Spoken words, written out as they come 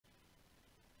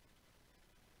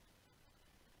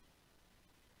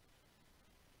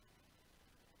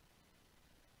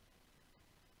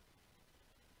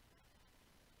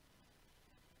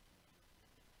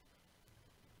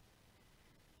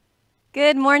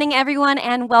Good morning, everyone,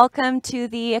 and welcome to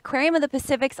the Aquarium of the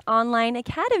Pacific's Online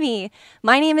Academy.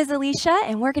 My name is Alicia,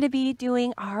 and we're going to be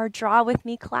doing our Draw With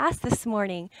Me class this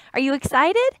morning. Are you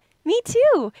excited? Me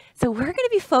too. So we're going to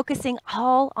be focusing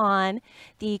all on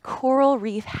the coral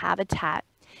reef habitat.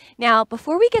 Now,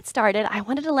 before we get started, I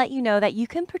wanted to let you know that you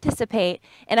can participate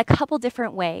in a couple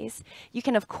different ways. You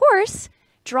can, of course,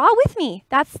 draw with me.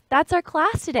 That's our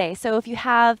class today. So if you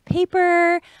have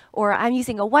paper, or I'm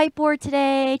using a whiteboard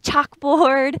today,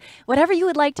 chalkboard, whatever you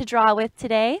would like to draw with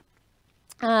today,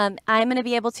 I'm going to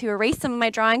be able to erase some of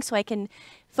my drawings so I can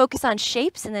focus on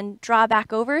shapes and then draw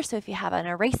back over. So if you have an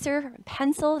eraser,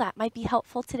 pencil, that might be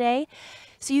helpful today.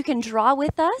 So you can draw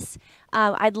with us.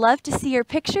 I'd love to see your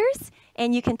pictures,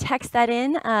 and you can text that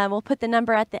in. We'll put the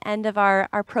number at the end of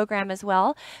our program as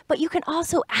well. But you can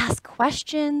also ask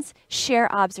questions,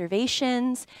 share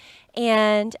observations.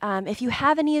 And if you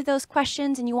have any of those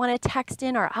questions and you want to text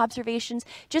in or observations,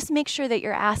 just make sure that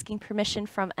you're asking permission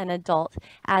from an adult,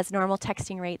 as normal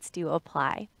texting rates do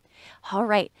apply. All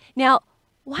right. Now,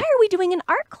 why are we doing an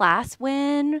art class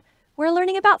when we're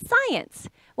learning about science?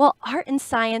 Well, art and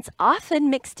science often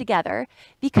mix together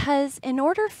because in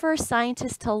order for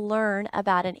scientists to learn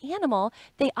about an animal,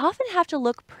 they often have to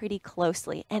look pretty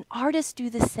closely, and artists do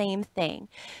the same thing.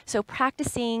 So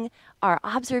practicing our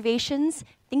observations,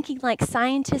 thinking like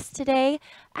scientists today,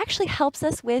 actually helps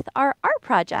us with our art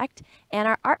project, and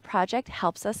our art project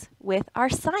helps us with our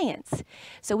science.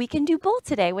 So we can do both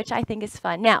today, which I think is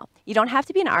fun. Now, you don't have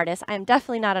to be an artist. I'm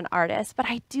definitely not an artist, but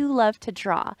I do love to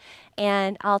draw.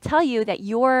 And I'll tell you that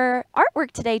your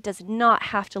artwork today does not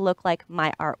have to look like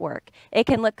my artwork. It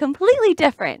can look completely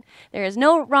different. There is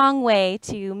no wrong way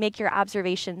to make your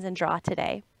observations and draw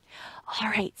today. All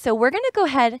right, so we're going to go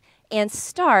ahead and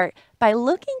start by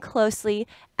looking closely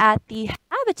at the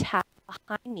habitat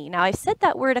behind me. Now, I've said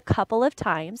that word a couple of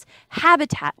times.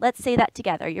 Habitat. Let's say that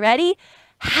together. You ready?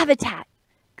 Habitat.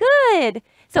 Good.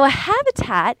 So a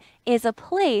habitat is a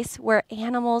place where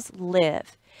animals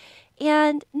live.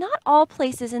 And not all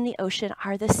places in the ocean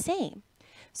are the same.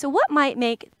 So what might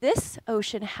make this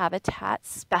ocean habitat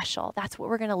special? That's what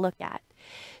we're going to look at.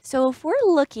 So if we're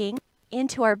looking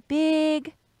into our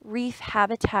big reef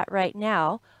habitat right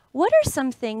now, what are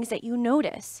some things that you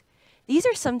notice? These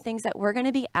are some things that we're going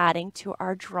to be adding to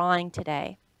our drawing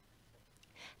today.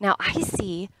 Now, I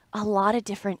see a lot of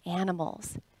different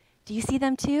animals. Do you see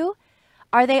them too?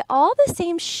 Are they all the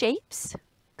same shapes,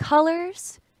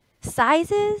 colors,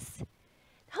 sizes?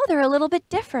 No, they're a little bit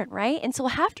different, right? And so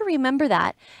we'll have to remember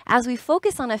that as we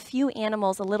focus on a few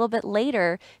animals a little bit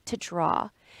later to draw.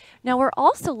 Now, we're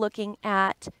also looking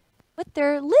at what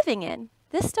they're living in,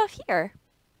 this stuff here.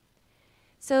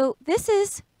 So this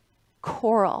is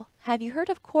coral. Have you heard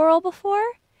of coral before?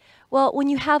 Well, when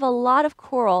you have a lot of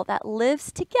coral that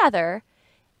lives together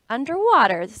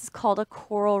underwater, this is called a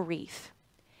coral reef.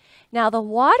 Now, the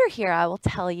water here, I will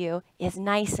tell you, is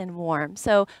nice and warm.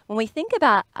 So when we think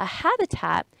about a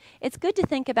habitat, it's good to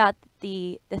think about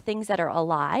the things that are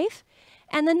alive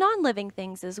and the non-living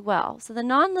things as well. So the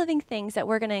non-living things that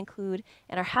we're going to include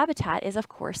in our habitat is, of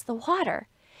course, the water.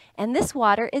 And this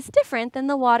water is different than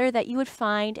the water that you would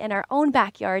find in our own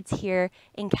backyards here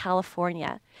in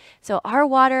California. So our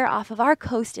water off of our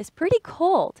coast is pretty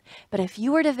cold. But if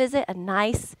you were to visit a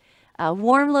nice,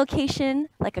 warm location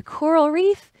like a coral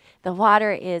reef, the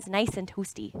water is nice and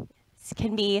toasty. It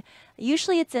can be,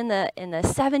 usually it's in the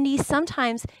 70s,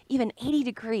 sometimes even 80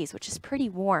 degrees, which is pretty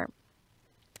warm.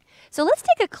 So let's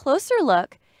take a closer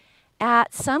look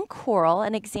at some coral,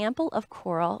 an example of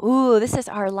coral. Ooh, this is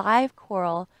our live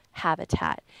coral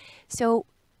habitat. So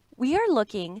we are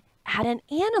looking at an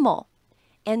animal,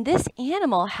 and this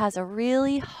animal has a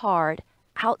really hard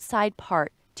outside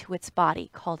part to its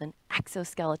body called an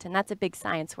exoskeleton. That's a big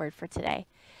science word for today.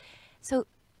 So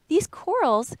these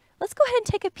corals, let's go ahead and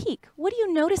take a peek. What do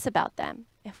you notice about them?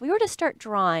 If we were to start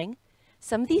drawing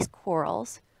some of these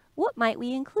corals, what might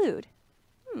we include?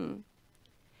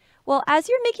 Well, as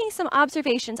you're making some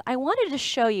observations, I wanted to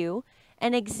show you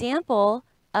an example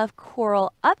of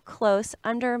coral up close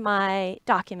under my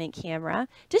document camera,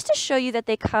 just to show you that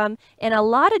they come in a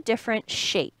lot of different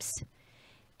shapes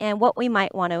and what we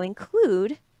might want to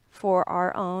include for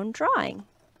our own drawing.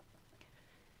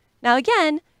 Now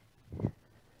again,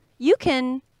 you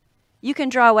can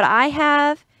draw what I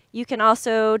have. You can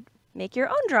also make your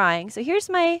own drawing. So here's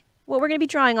what we're going to be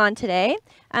drawing on today.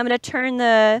 I'm going to turn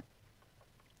the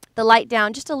light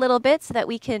down just a little bit so that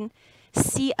we can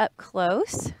see up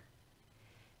close.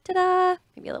 Ta-da!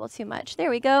 Maybe a little too much. There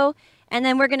we go. And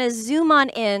then we're going to zoom on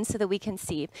in so that we can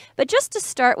see. But just to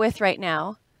start with right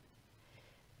now,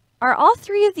 Are all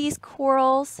three of these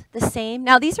corals the same?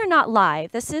 Now, these are not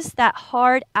live. This is that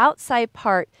hard outside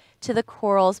part to the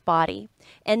coral's body.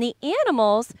 And the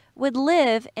animals would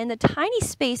live in the tiny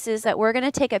spaces that we're going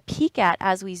to take a peek at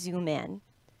as we zoom in.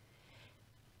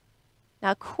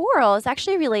 Now, coral is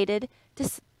actually related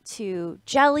to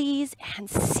jellies and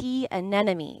sea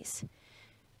anemones.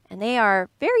 And they are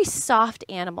very soft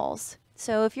animals.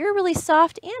 So if you're a really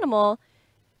soft animal,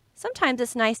 sometimes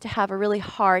it's nice to have a really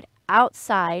hard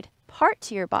outside part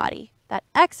to your body, that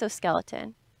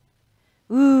exoskeleton.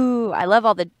 Ooh, I love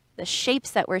all the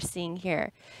shapes that we're seeing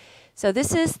here. So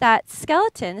this is that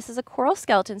skeleton. This is a coral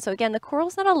skeleton. So again, the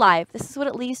coral's not alive. This is what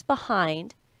it leaves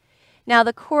behind. Now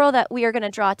the coral that we are going to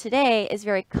draw today is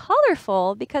very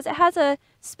colorful because it has a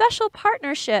special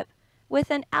partnership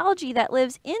with an algae that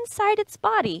lives inside its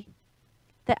body.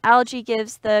 The algae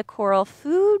gives the coral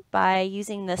food by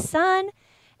using the sun,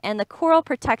 and the coral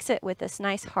protects it with this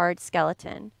nice hard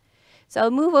skeleton. So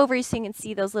I'll move over so you can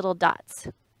see those little dots.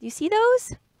 Do you see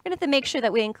those? We're going to have to make sure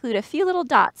that we include a few little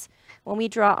dots when we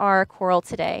draw our coral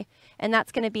today. And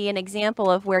that's going to be an example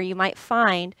of where you might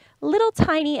find little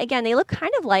tiny, again, they look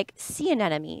kind of like sea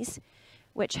anemones,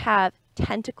 which have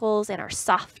tentacles and are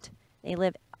soft. They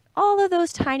live all of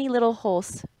those tiny little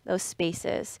holes, those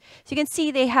spaces. So you can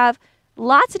see they have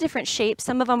lots of different shapes.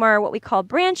 Some of them are what we call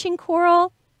branching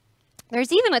coral.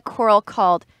 There's even a coral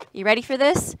called, you ready for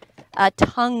this? A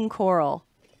tongue coral.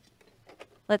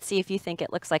 Let's see if you think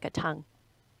it looks like a tongue.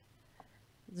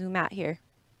 Zoom out here.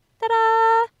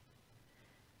 Ta-da!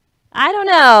 I don't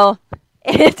know.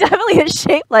 It definitely is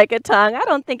shaped like a tongue. I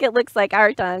don't think it looks like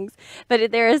our tongues,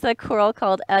 but there is a coral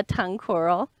called a tongue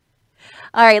coral.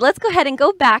 All right, let's go ahead and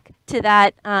go back to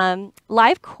that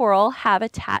live coral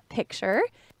habitat picture,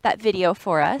 that video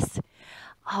for us.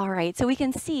 All right, so we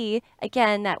can see,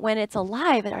 again, that when it's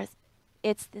alive,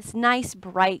 it's this nice,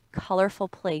 bright, colorful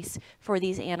place for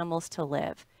these animals to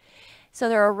live. So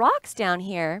there are rocks down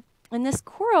here, and this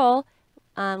coral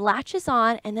latches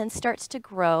on and then starts to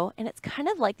grow, and it's kind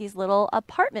of like these little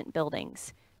apartment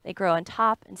buildings. They grow on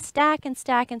top and stack and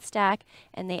stack and stack,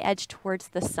 and they edge towards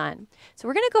the sun. So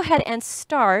we're going to go ahead and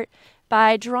start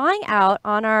by drawing out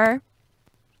on our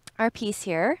piece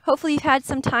here. Hopefully you've had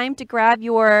some time to grab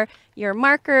your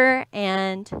marker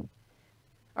and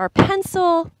our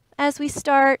pencil as we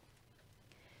start.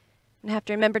 I'm going to have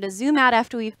to remember to zoom out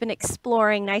after we've been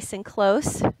exploring nice and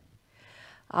close.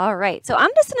 All right, so I'm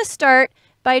just going to start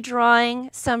by drawing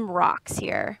some rocks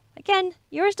here. Again,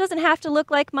 yours doesn't have to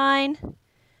look like mine. I'm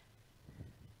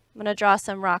going to draw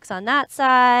some rocks on that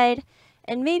side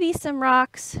and maybe some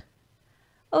rocks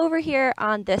over here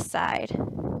on this side.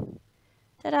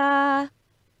 Ta-da!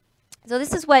 So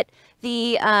this is what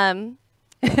the,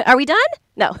 are we done?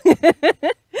 No.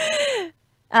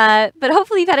 But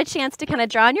hopefully you've had a chance to kind of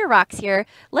draw on your rocks here.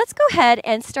 Let's go ahead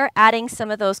and start adding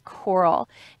some of those coral.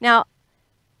 Now,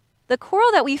 the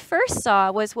coral that we first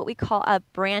saw was what we call a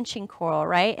branching coral,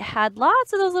 right? It had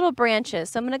lots of those little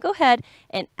branches. So I'm going to go ahead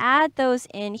and add those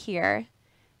in here.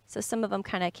 So some of them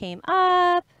kind of came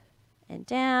up and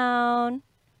down.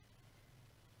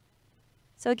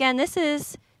 So again, this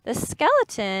is the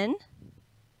skeleton.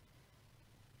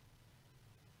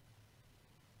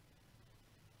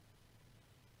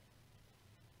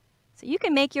 So you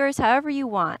can make yours however you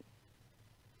want.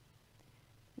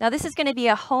 Now this is going to be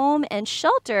a home and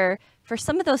shelter for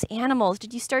some of those animals.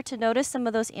 Did you start to notice some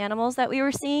of those animals that we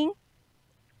were seeing?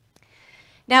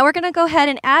 Now we're going to go ahead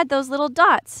and add those little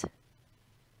dots.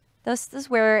 This is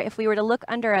where if we were to look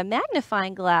under a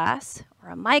magnifying glass or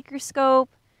a microscope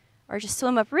or just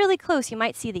swim up really close, you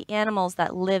might see the animals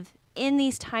that live in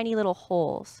these tiny little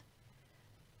holes.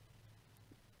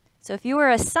 So if you were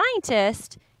a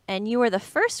scientist and you were the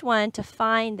first one to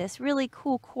find this really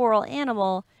cool coral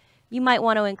animal, you might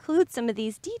want to include some of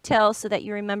these details so that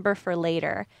you remember for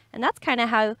later. And that's kind of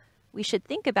how we should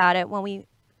think about it when we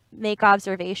make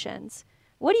observations.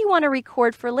 What do you want to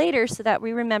record for later so that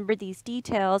we remember these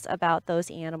details about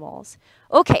those animals?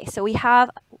 Okay, so we have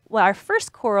our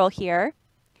first coral here.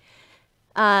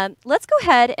 Let's go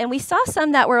ahead, and we saw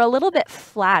some that were a little bit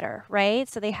flatter, right?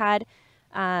 So they had,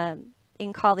 you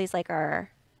can call these like our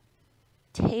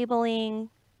tabling.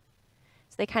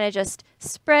 So they kind of just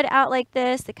spread out like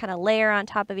this. They kind of layer on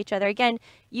top of each other. Again,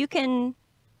 you can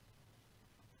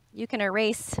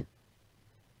erase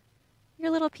your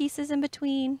little pieces in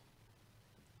between.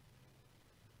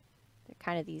 They're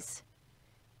kind of these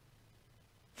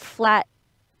flat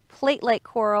plate-like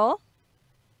coral.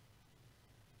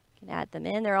 You can add them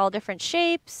in. They're all different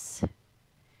shapes.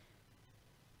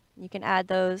 You can add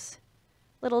those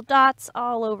little dots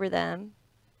all over them.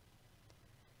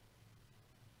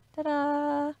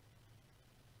 Ta-da!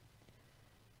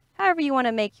 however you want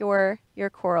to make your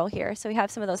coral here. So we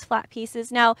have some of those flat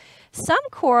pieces. Now, some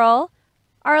coral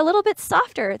are a little bit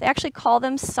softer. They actually call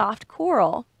them soft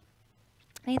coral.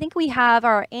 And I think we have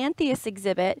our Anthias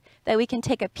exhibit that we can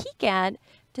take a peek at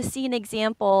to see an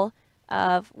example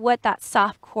of what that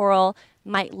soft coral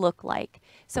might look like.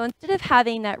 So instead of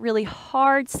having that really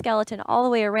hard skeleton all the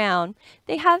way around,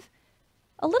 they have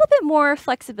a little bit more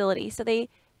flexibility. So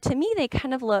to me, they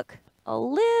kind of look a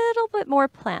little bit more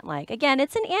plant-like. Again,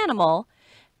 it's an animal,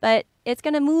 but it's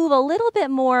going to move a little bit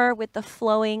more with the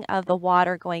flowing of the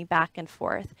water going back and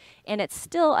forth. And it's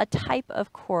still a type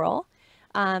of coral.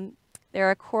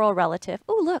 They're a coral relative.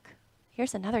 Oh, look,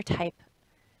 here's another type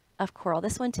of coral.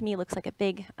 This one to me looks like a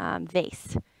big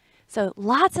vase. So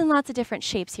lots and lots of different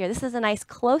shapes here. This is a nice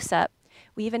close-up.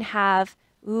 We even have,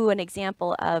 an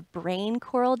example of brain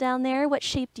coral down there. What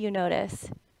shape do you notice?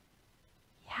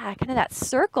 Yeah, kind of that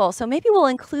circle. So maybe we'll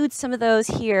include some of those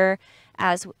here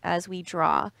as we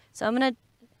draw. So I'm going to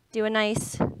do a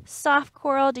nice soft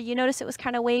coral. Did you notice it was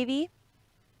kind of wavy?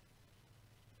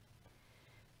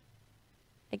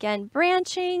 Again,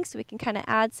 branching, so we can kind of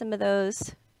add some of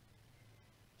those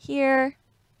here.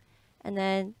 And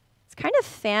then it's kind of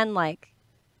fan-like.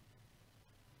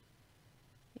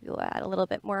 Maybe we'll add a little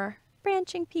bit more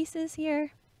branching pieces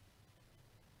here.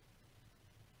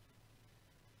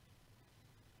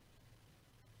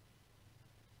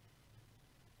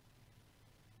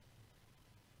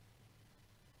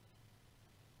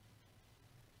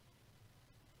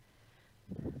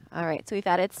 All right, so we've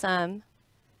added some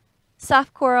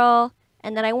soft coral,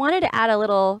 and then I wanted to add a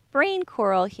little brain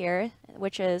coral here,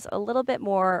 which is a little bit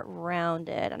more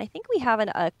rounded. And I think we have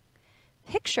a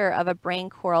picture of a brain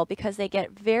coral because they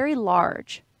get very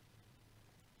large.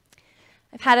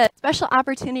 I've had a special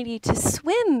opportunity to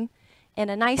swim in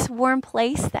a nice warm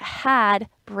place that had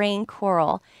brain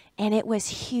coral, and it was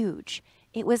huge.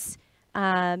 It was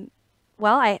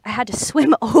well, I had to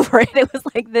swim over it. It was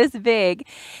like this big.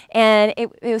 And it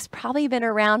was probably been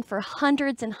around for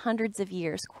hundreds and hundreds of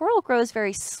years. Coral grows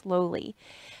very slowly.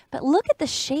 But look at the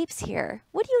shapes here.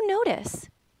 What do you notice?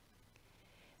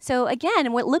 So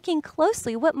again, looking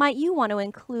closely, what might you want to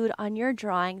include on your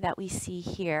drawing that we see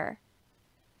here?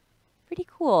 Pretty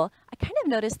cool. I kind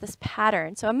of noticed this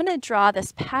pattern. So I'm going to draw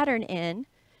this pattern in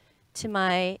to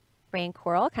my brain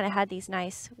coral. Kind of had these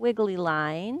nice wiggly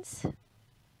lines.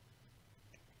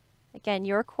 Again,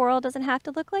 your coral doesn't have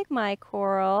to look like my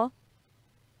coral.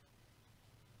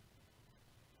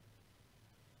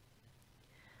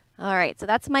 All right, so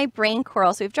that's my brain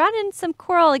coral. So we've drawn in some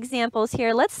coral examples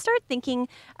here. Let's start thinking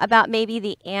about maybe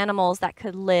the animals that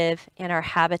could live in our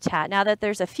habitat. Now that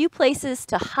there's a few places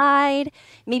to hide,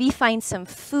 maybe find some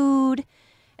food.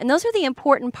 And those are the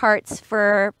important parts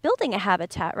for building a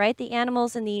habitat, right? The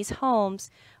animals in these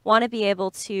homes want to be able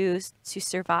to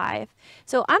survive.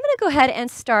 So I'm going to go ahead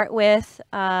and start with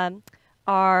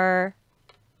our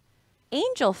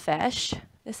angelfish.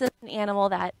 This is an animal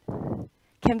that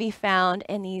can be found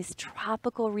in these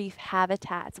tropical reef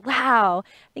habitats. Wow,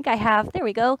 I think I have, there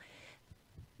we go,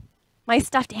 my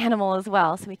stuffed animal as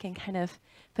well. So we can kind of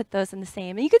put those in the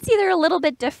same. And you can see they're a little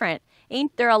bit different.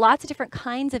 There are lots of different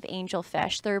kinds of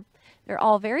angelfish. They're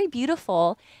all very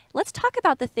beautiful. Let's talk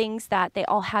about the things that they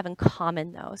all have in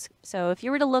common though. So if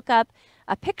you were to look up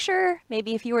a picture,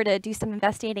 maybe if you were to do some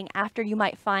investigating after, you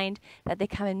might find that they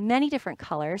come in many different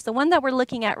colors. The one that we're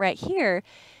looking at right here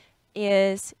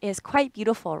is quite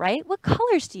beautiful, right? What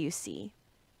colors do you see?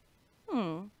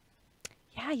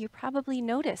 Yeah, you probably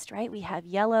noticed, right? We have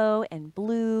yellow and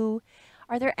blue.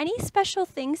 Are there any special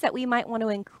things that we might want to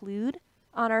include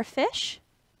on our fish?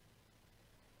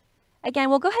 Again,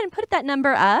 we'll go ahead and put that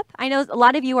number up. I know a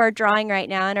lot of you are drawing right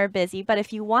now and are busy, but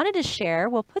if you wanted to share,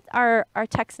 we'll put our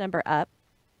text number up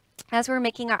as we're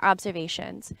making our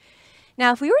observations.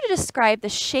 Now, if we were to describe the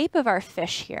shape of our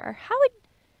fish here, how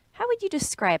would you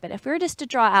describe it? If we were just to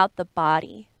draw out the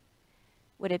body,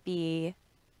 would it be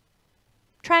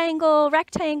triangle,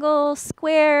 rectangle,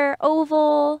 square,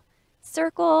 oval,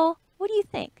 circle? What do you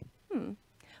think?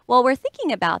 While we're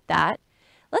thinking about that,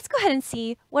 let's go ahead and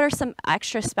see what are some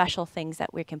extra special things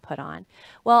that we can put on.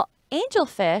 Well,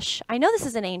 angelfish, I know this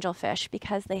is an angelfish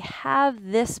because they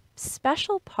have this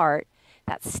special part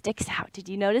that sticks out. Did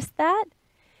you notice that?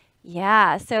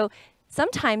 Yeah, so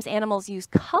sometimes animals use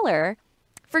color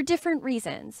for different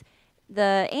reasons.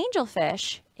 The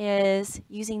angelfish is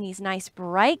using these nice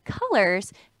bright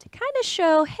colors to kind of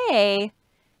show, hey,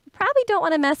 you probably don't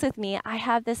want to mess with me. I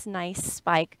have this nice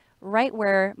spike right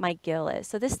where my gill is.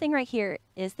 So this thing right here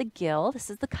is the gill. This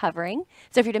is the covering.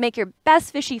 So if you're to make your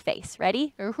best fishy face,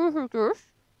 ready? Put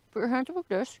your hands up like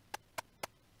this.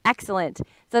 Excellent.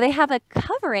 So they have a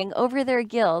covering over their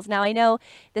gills. Now I know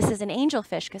this is an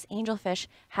angelfish because angelfish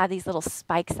have these little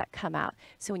spikes that come out.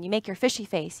 So when you make your fishy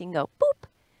face, you can go boop.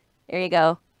 There you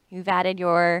go. You've added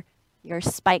your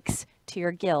spikes to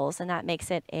your gills, and that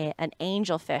makes it an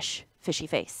angelfish fishy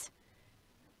face.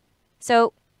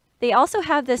 So they also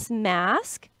have this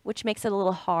mask, which makes it a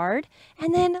little hard.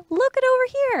 And then look at over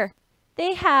here.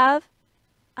 They have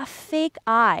a fake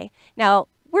eye. Now,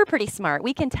 we're pretty smart.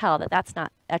 We can tell that that's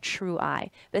not a true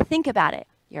eye. But think about it.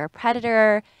 You're a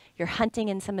predator. You're hunting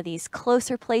in some of these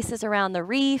closer places around the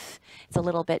reef. It's a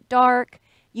little bit dark.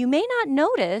 You may not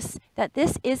notice that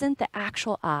this isn't the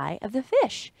actual eye of the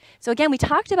fish. So again, we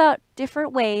talked about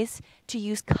different ways to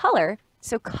use color.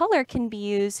 So color can be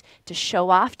used to show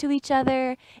off to each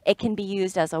other. It can be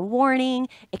used as a warning.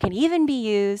 It can even be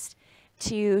used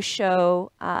to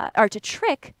show or to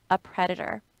trick a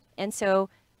predator. And so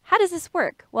how does this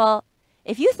work? Well,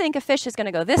 if you think a fish is going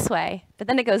to go this way, but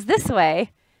then it goes this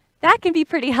way, that can be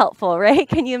pretty helpful, right?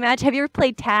 Can you imagine? Have you ever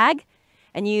played tag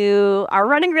and you are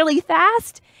running really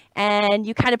fast and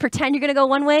you kind of pretend you're going to go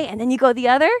one way and then you go the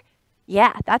other?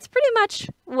 Yeah, that's pretty much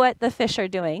what the fish are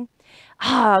doing.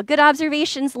 Ah, good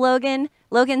observations, Logan.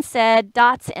 Logan said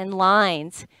dots and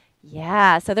lines.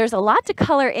 Yeah, so there's a lot to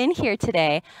color in here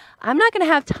today. I'm not going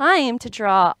to have time to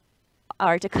draw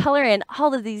or to color in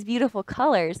all of these beautiful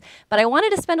colors, but I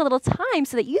wanted to spend a little time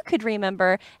so that you could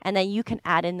remember and that you can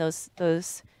add in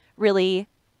those really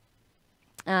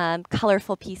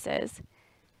colorful pieces.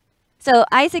 So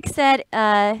Isaac said,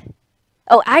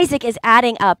 oh, Isaac is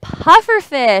adding a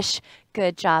pufferfish.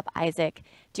 Good job, Isaac.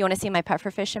 Do you want to see my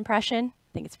pufferfish impression? I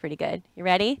think it's pretty good. You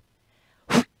ready?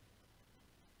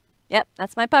 Yep,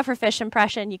 that's my pufferfish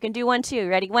impression. You can do one too.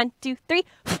 Ready? 1, 2, 3.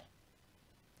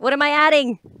 What am I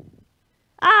adding?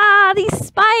 Ah, these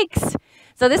spikes.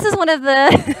 So this is one of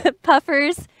the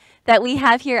puffers that we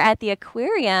have here at the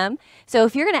aquarium. So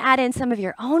if you're going to add in some of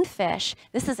your own fish,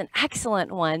 this is an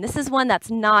excellent one. This is one that's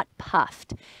not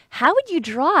puffed. How would you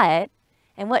draw it,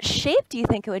 and what shape do you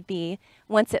think it would be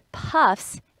once it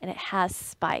puffs and it has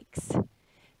spikes?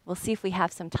 We'll see if we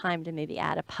have some time to maybe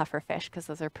add a pufferfish because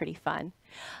those are pretty fun.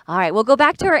 All right, we'll go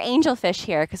back to our angelfish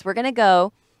here because we're going to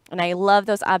go, and I love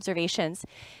those observations.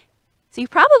 So you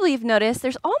probably have noticed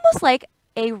there's almost like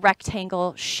a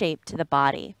rectangle shape to the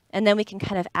body. And then we can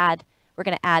kind of add, we're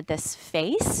going to add this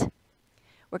face.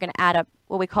 We're going to add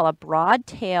what we call a broad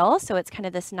tail. So it's kind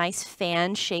of this nice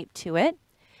fan shape to it.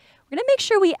 We're going to make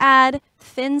sure we add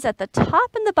fins at the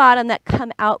top and the bottom that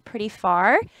come out pretty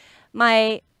far.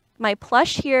 My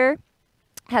plush here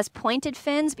has pointed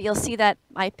fins, but you'll see that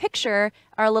my picture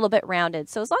are a little bit rounded.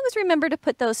 So as long as we remember to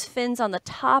put those fins on the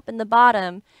top and the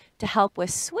bottom to help with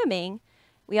swimming,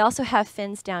 we also have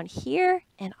fins down here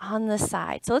and on the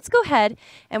side. So let's go ahead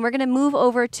and we're going to move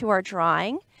over to our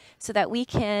drawing so that we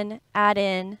can add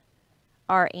in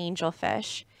our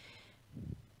angelfish.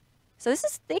 So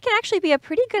they can actually be a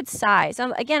pretty good size.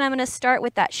 Again, I'm going to start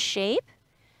with that shape.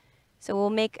 So we'll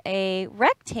make a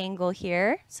rectangle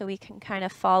here so we can kind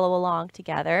of follow along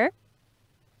together.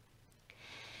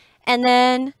 And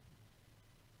then,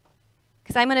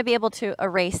 because I'm going to be able to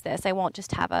erase this, I won't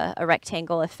just have a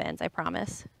rectangle of fins, I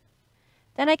promise.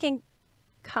 Then I can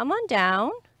come on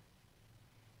down,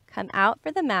 come out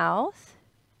for the mouth,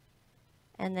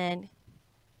 and then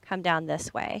come down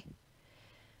this way.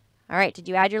 All right, did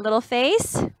you add your little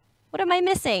face? What am I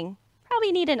missing?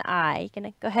 Probably need an eye. You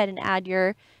can go ahead and add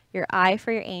your eye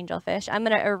for your angelfish. I'm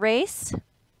going to erase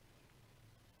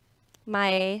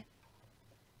my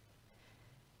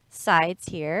sides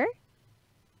here.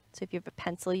 So if you have a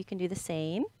pencil, you can do the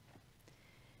same.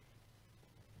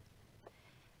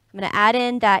 I'm going to add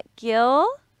in that gill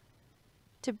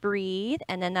to breathe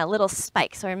and then that little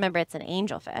spike. So remember, it's an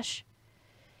angelfish.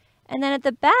 And then at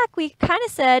the back, we kind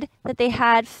of said that they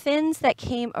had fins that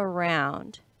came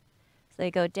around. So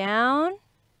they go down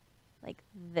like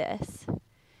this.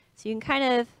 So you can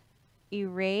kind of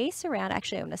erase around.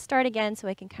 Actually, I'm going to start again so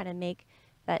I can kind of make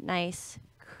that nice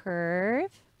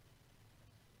curve.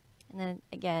 And then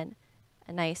again,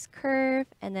 a nice curve,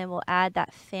 and then we'll add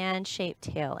that fan-shaped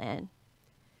tail in.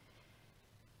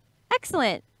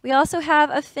 Excellent. We also have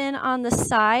a fin on the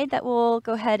side that we'll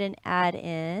go ahead and add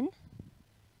in.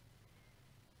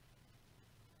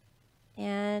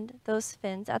 And those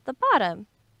fins at the bottom.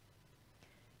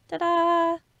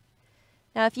 Ta-da!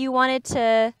 Now if you wanted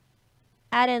to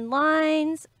add in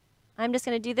lines, I'm just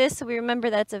going to do this so we remember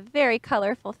that it's a very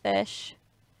colorful fish.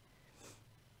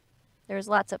 There's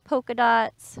lots of polka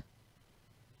dots.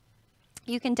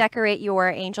 You can decorate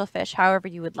your angelfish however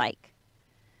you would like.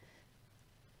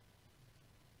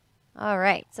 All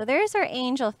right, so there's our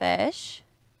angelfish.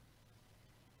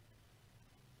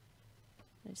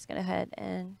 I'm just going to go ahead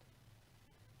and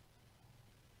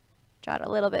draw it a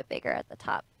little bit bigger at the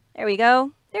top. There we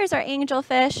go. There's our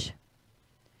angelfish.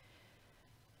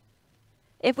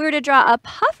 If we were to draw a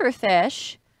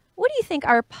pufferfish, what do you think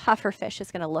our pufferfish is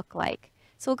going to look like?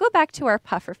 So we'll go back to our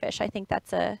pufferfish. I think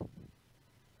that's an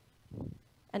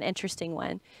interesting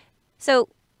one. So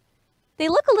they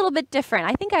look a little bit different.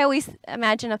 I think I always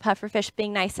imagine a pufferfish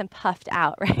being nice and puffed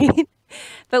out, right?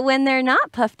 But when they're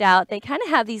not puffed out, they kind of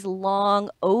have these long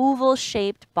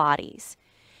oval-shaped bodies.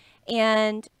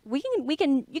 And you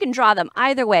can draw them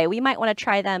either way. We might want to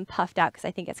try them puffed out because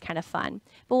I think it's kind of fun.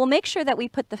 But we'll make sure that we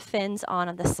put the fins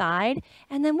on the side.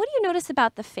 And then what do you notice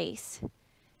about the face?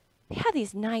 They have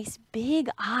these nice big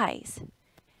eyes.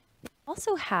 They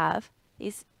also have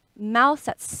these mouths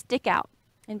that stick out.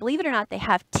 And believe it or not, they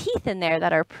have teeth in there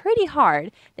that are pretty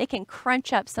hard. They can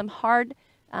crunch up some harder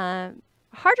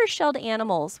shelled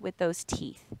animals with those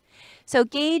teeth. So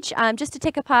Gage, just to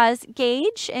take a pause,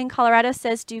 Gage in Colorado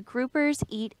says, do groupers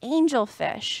eat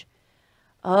angelfish?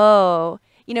 Oh,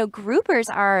 you know, groupers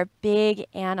are big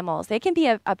animals. They can be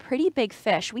a pretty big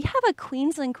fish. We have a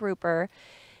Queensland grouper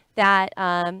that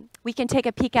we can take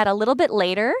a peek at a little bit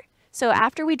later. So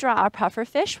after we draw our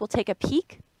pufferfish, we'll take a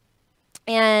peek.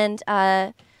 And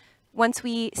once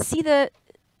we see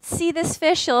this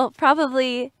fish, you'll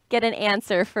probably get an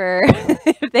answer for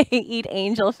if they eat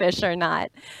angelfish or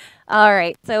not. All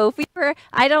right, so if we were,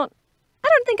 I don't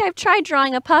think I've tried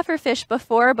drawing a pufferfish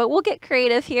before, but we'll get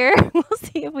creative here. We'll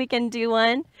see if we can do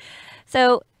one.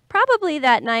 So probably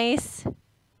that nice.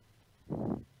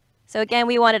 So again,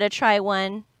 we wanted to try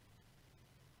one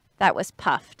that was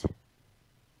puffed.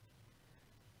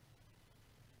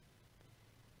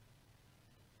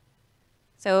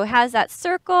 So it has that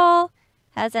circle,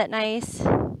 has that nice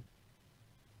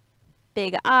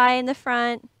big eye in the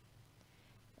front.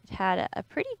 It had a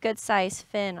pretty good sized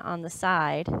fin on the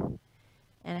side,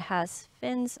 and it has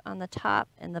fins on the top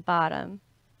and the bottom.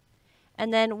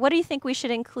 And then what do you think we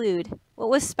should include? What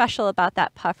was special about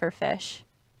that pufferfish?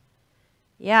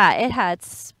 Yeah, it had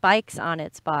spikes on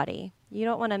its body. You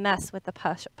don't want to mess with the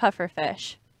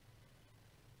pufferfish.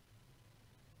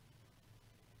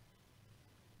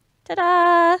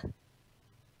 Ta-da!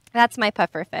 That's my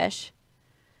pufferfish.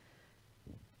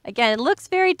 Again, it looks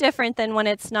very different than when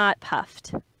it's not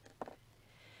puffed.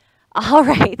 All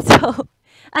right, so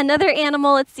another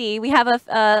animal, let's see, we have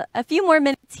a few more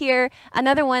minutes here.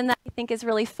 Another one that I think is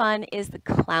really fun is the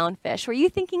clownfish. Were you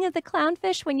thinking of the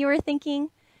clownfish when you were thinking?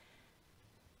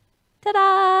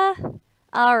 Ta-da!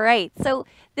 All right, so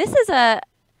this is I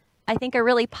think a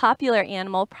really popular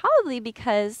animal, probably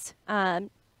because,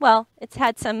 well, it's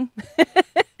had some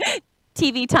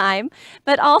TV time,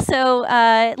 but also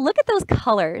look at those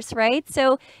colors, right?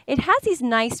 So it has these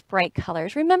nice bright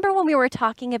colors. Remember when we were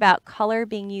talking about color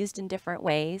being used in different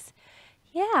ways?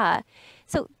 Yeah,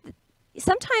 so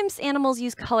sometimes animals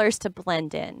use colors to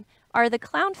blend in. Are the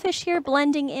clownfish here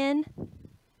blending in?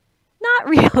 Not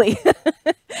really.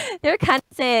 They're kind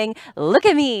of saying, look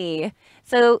at me.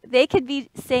 So they could be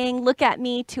saying, look at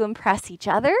me to impress each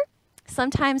other.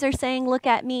 Sometimes they're saying, look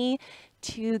at me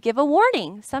to give a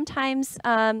warning. Sometimes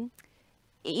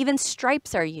even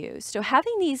stripes are used. So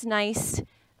having these nice,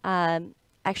 I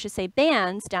should say,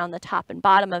 bands down the top and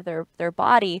bottom of their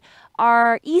body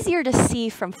are easier to see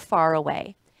from far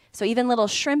away. So even little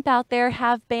shrimp out there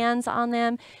have bands on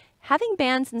them. Having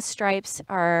bands and stripes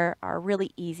are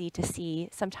really easy to see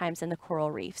sometimes in the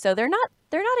coral reef. So they're not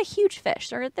a huge fish.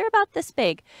 They're about this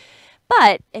big.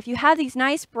 But if you have these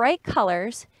nice bright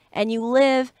colors and you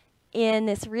live in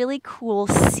this really cool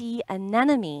sea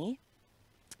anemone.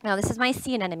 Now this is my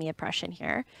sea anemone impression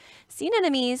here. Sea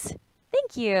anemones,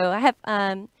 thank you. I have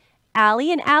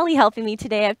Allie and Allie helping me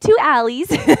today. I have two Allies.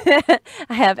 I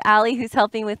have Allie who's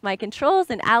helping with my controls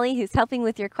and Allie who's helping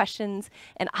with your questions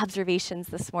and observations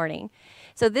this morning.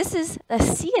 So this is a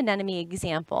sea anemone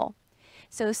example.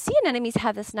 So sea anemones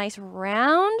have this nice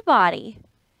round body.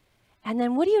 And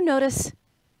then what do you notice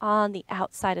on the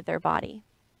outside of their body?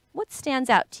 What stands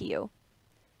out to you?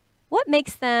 What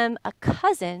makes them a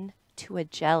cousin to a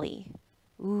jelly?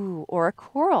 Ooh, or a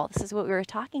coral. This is what we were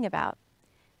talking about.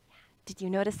 Did you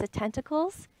notice the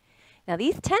tentacles? Now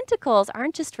these tentacles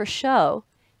aren't just for show.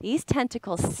 These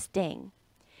tentacles sting.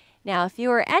 Now if you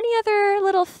were any other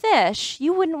little fish,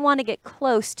 you wouldn't want to get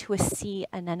close to a sea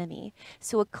anemone.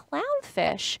 So a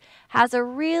clownfish has a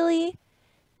really,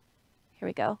 here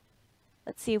we go.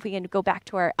 Let's see if we can go back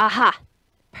to our, aha,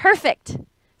 perfect.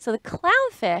 So the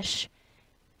clownfish,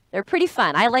 they're pretty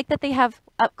fun. I like that they have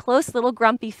up close little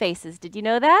grumpy faces. Did you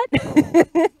know that?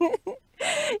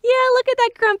 Yeah, look at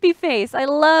that grumpy face. I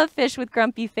love fish with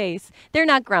grumpy face. They're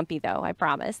not grumpy though, I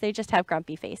promise. They just have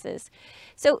grumpy faces.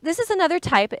 So this is another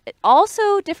type,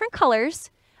 also different colors,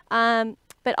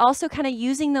 but also kind of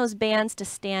using those bands to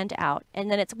stand out. And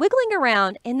then it's wiggling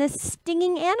around in this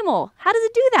stinging animal. How does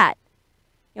it do that?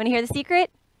 You want to hear the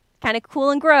secret? Kind of cool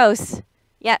and gross.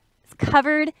 Yeah, it's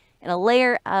covered in a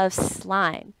layer of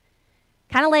slime.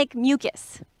 Kind of like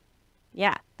mucus.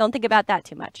 Yeah, don't think about that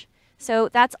too much. So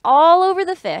that's all over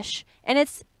the fish, and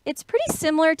it's pretty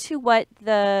similar to what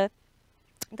the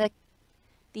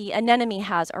anemone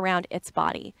has around its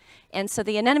body. And so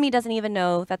the anemone doesn't even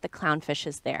know that the clownfish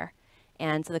is there.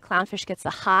 And so the clownfish gets the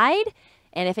hide,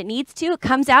 and if it needs to, it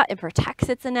comes out and protects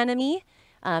its anemone.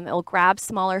 It will grab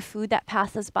smaller food that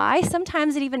passes by.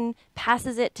 Sometimes it even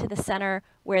passes it to the center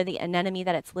where the anemone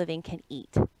that it's living can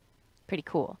eat. Pretty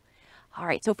cool. All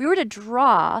right, so if we were to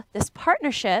draw this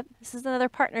partnership, this is another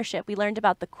partnership. We learned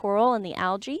about the coral and the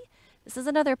algae. This is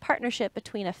another partnership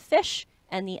between a fish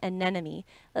and the anemone.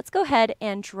 Let's go ahead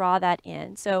and draw that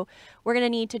in. So we're going to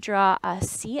need to draw a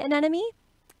sea anemone,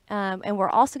 and we're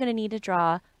also going to need to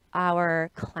draw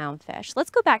our clownfish. Let's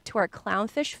go back to our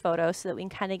clownfish photo so that we can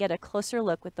kind of get a closer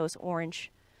look with those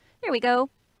orange. There we go.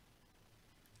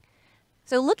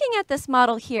 So looking at this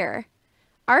model here,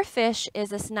 our fish is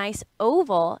this nice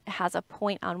oval. It has a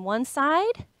point on one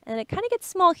side, and it kind of gets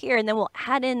small here, and then we'll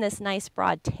add in this nice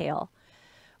broad tail.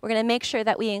 We're going to make sure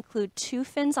that we include 2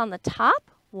 fins on the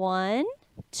top, 1,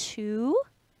 2,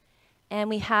 and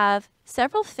we have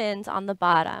several fins on the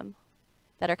bottom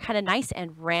that are kind of nice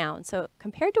and round. So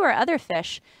compared to our other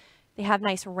fish, they have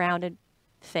nice rounded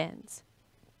fins.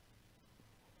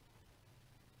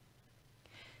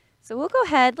 So we'll go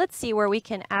ahead, let's see where we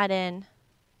can add in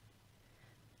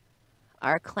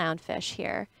our clownfish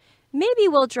here. Maybe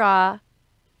we'll draw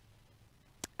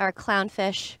our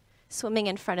clownfish swimming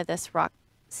in front of this rock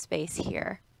space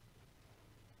here.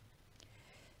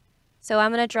 So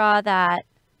I'm going to draw that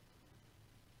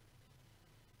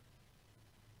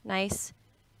nice,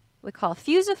 we call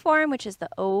fusiform, which is the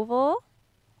oval.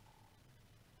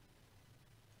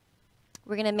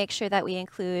 We're going to make sure that we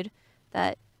include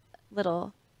that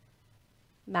little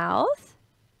mouth.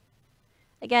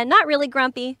 Again, not really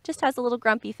grumpy, just has a little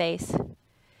grumpy face.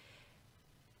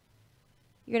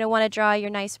 You're going to want to draw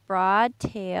your nice broad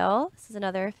tail. This is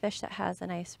another fish that has a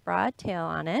nice broad tail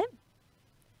on it.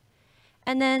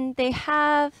 And then they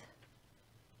have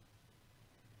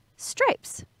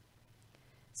stripes.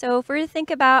 So if we're to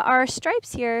think about our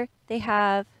stripes here, they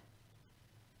have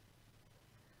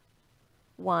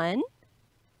 1.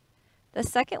 The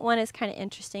second one is kind of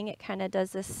interesting. It kind of does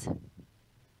this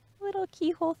little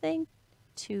keyhole thing.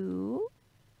 2,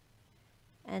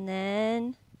 and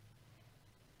then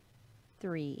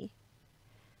 3.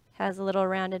 Has a little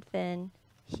rounded fin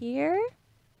here,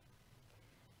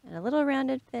 and a little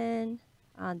rounded fin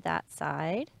on that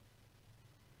side.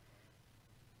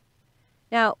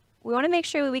 Now, we want to make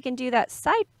sure we can do that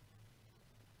side.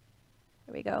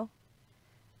 There we go.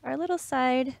 Our little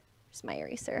side, where's my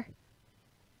eraser?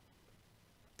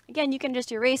 Again, you can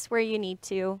just erase where you need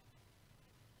to.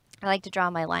 I like to draw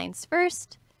my lines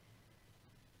first.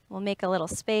 We'll make a little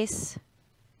space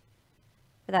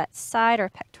for that side or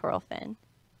pectoral fin.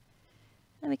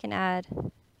 Then we can add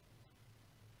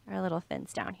our little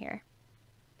fins down here.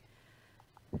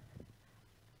 I'm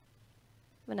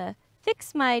going to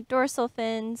fix my dorsal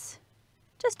fins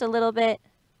just a little bit.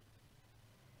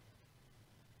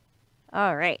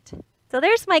 All right, so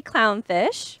there's my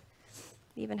clownfish.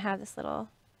 We even have this little,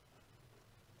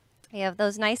 they have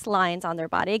those nice lines on their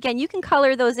body. Again, you can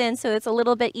color those in so it's a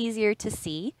little bit easier to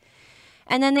see.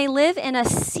 And then they live in a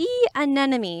sea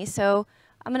anemone. So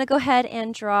I'm going to go ahead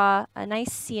and draw a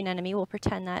nice sea anemone. We'll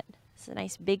pretend that it's a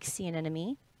nice big sea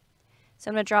anemone. So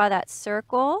I'm going to draw that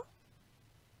circle.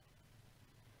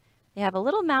 They have a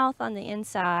little mouth on the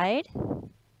inside.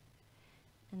 And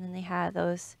then they have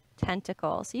those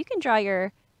tentacles. So you can draw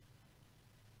your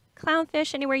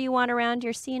clownfish anywhere you want around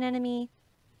your sea anemone.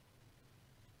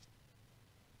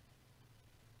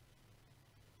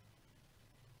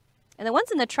 And the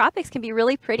ones in the tropics can be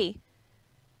really pretty.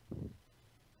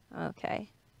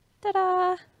 Okay.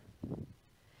 Ta-da! You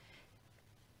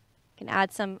can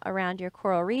add some around your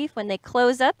coral reef. When they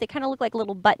close up, they kind of look like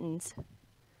little buttons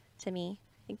to me.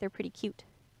 I think they're pretty cute.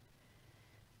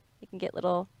 You can get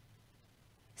little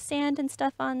sand and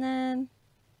stuff on them.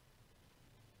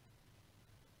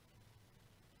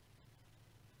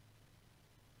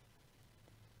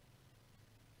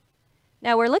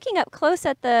 Now we're looking up close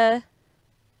at the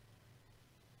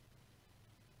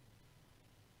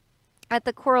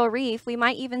coral reef. We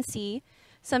might even see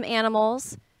some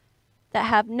animals that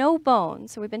have no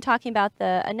bones. So we've been talking about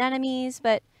the anemones,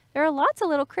 but there are lots of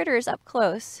little critters up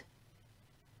close.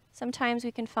 Sometimes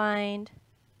we can find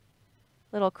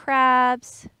little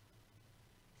crabs.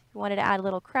 If you wanted to add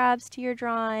little crabs to your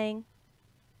drawing.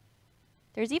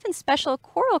 There's even special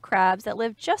coral crabs that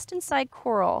live just inside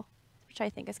coral, which I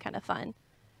think is kind of fun.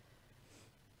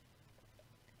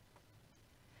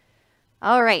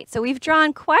 All right, so we've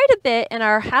drawn quite a bit in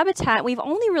our habitat. We've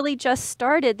only really just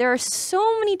started. There are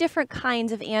so many different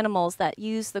kinds of animals that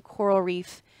use the coral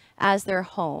reef as their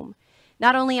home.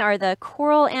 Not only are the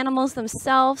coral animals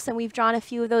themselves, and we've drawn a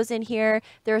few of those in here,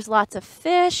 there's lots of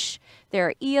fish, there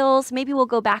are eels. Maybe we'll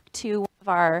go back to one of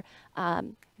our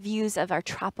views of our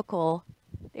tropical,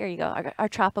 there you go, our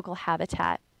tropical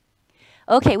habitat.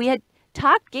 Okay, we had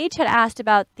talked, Gage had asked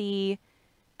about the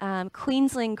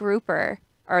Queensland grouper,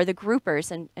 or the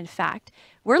groupers in fact.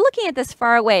 We're looking at this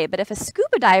far away, but if a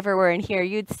scuba diver were in here,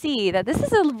 you'd see that this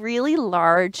is a really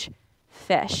large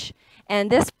fish.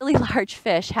 And this really large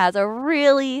fish has a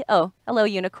really, oh, hello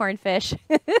unicorn fish.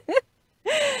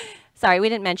 Sorry, we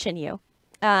didn't mention you.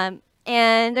 And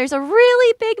there's a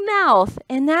really big mouth,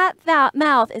 and that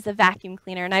mouth is a vacuum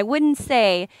cleaner. And I wouldn't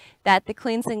say that the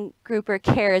Queensland grouper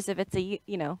cares if it's a,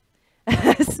 you know,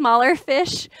 a smaller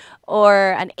fish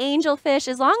or an angelfish.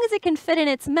 As long as it can fit in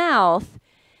its mouth,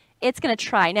 it's going to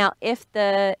try. Now, if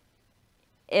the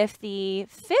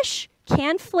fish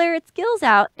can flare its gills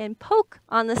out and poke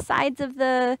on the sides of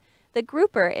the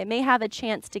grouper, it may have a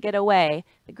chance to get away.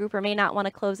 The grouper may not want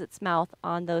to close its mouth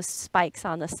on those spikes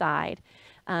on the side.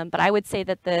 But I would say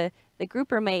that the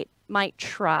grouper might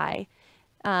try.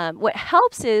 What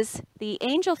helps is the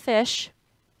angelfish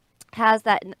has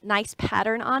that nice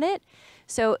pattern on it.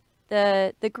 So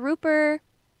the grouper,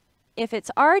 if it's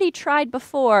already tried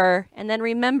before and then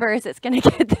remembers it's going to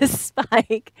get this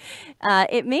spike,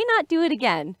 it may not do it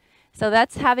again. So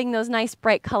that's having those nice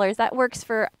bright colors. That works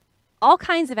for all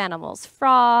kinds of animals,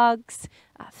 frogs,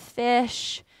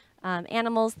 fish,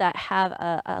 animals that have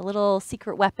a little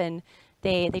secret weapon.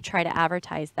 They try to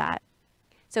advertise that.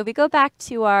 So if we go back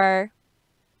to our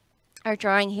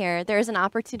drawing here, there's an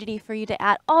opportunity for you to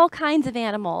add all kinds of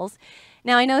animals.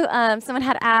 Now I know someone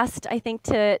had asked, I think,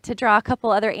 to draw a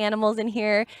couple other animals in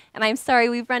here, and I'm sorry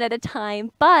we've run out of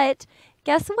time, but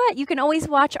guess what? You can always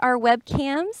watch our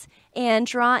webcams and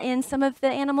draw in some of the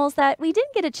animals that we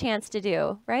didn't get a chance to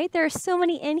do, right? There are so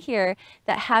many in here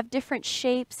that have different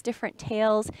shapes, different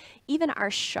tails, even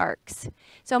our sharks.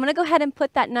 So I'm going to go ahead and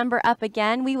put that number up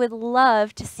again. We would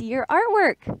love to see your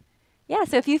artwork. Yeah,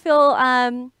 so if you feel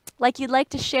like you'd like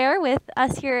to share with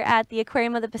us here at the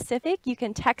Aquarium of the Pacific, you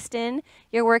can text in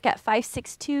your work at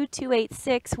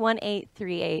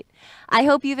 562-286-1838. I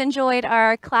hope you've enjoyed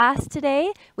our class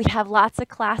today. We have lots of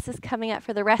classes coming up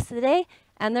for the rest of the day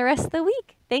and the rest of the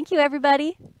week. Thank you,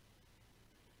 everybody.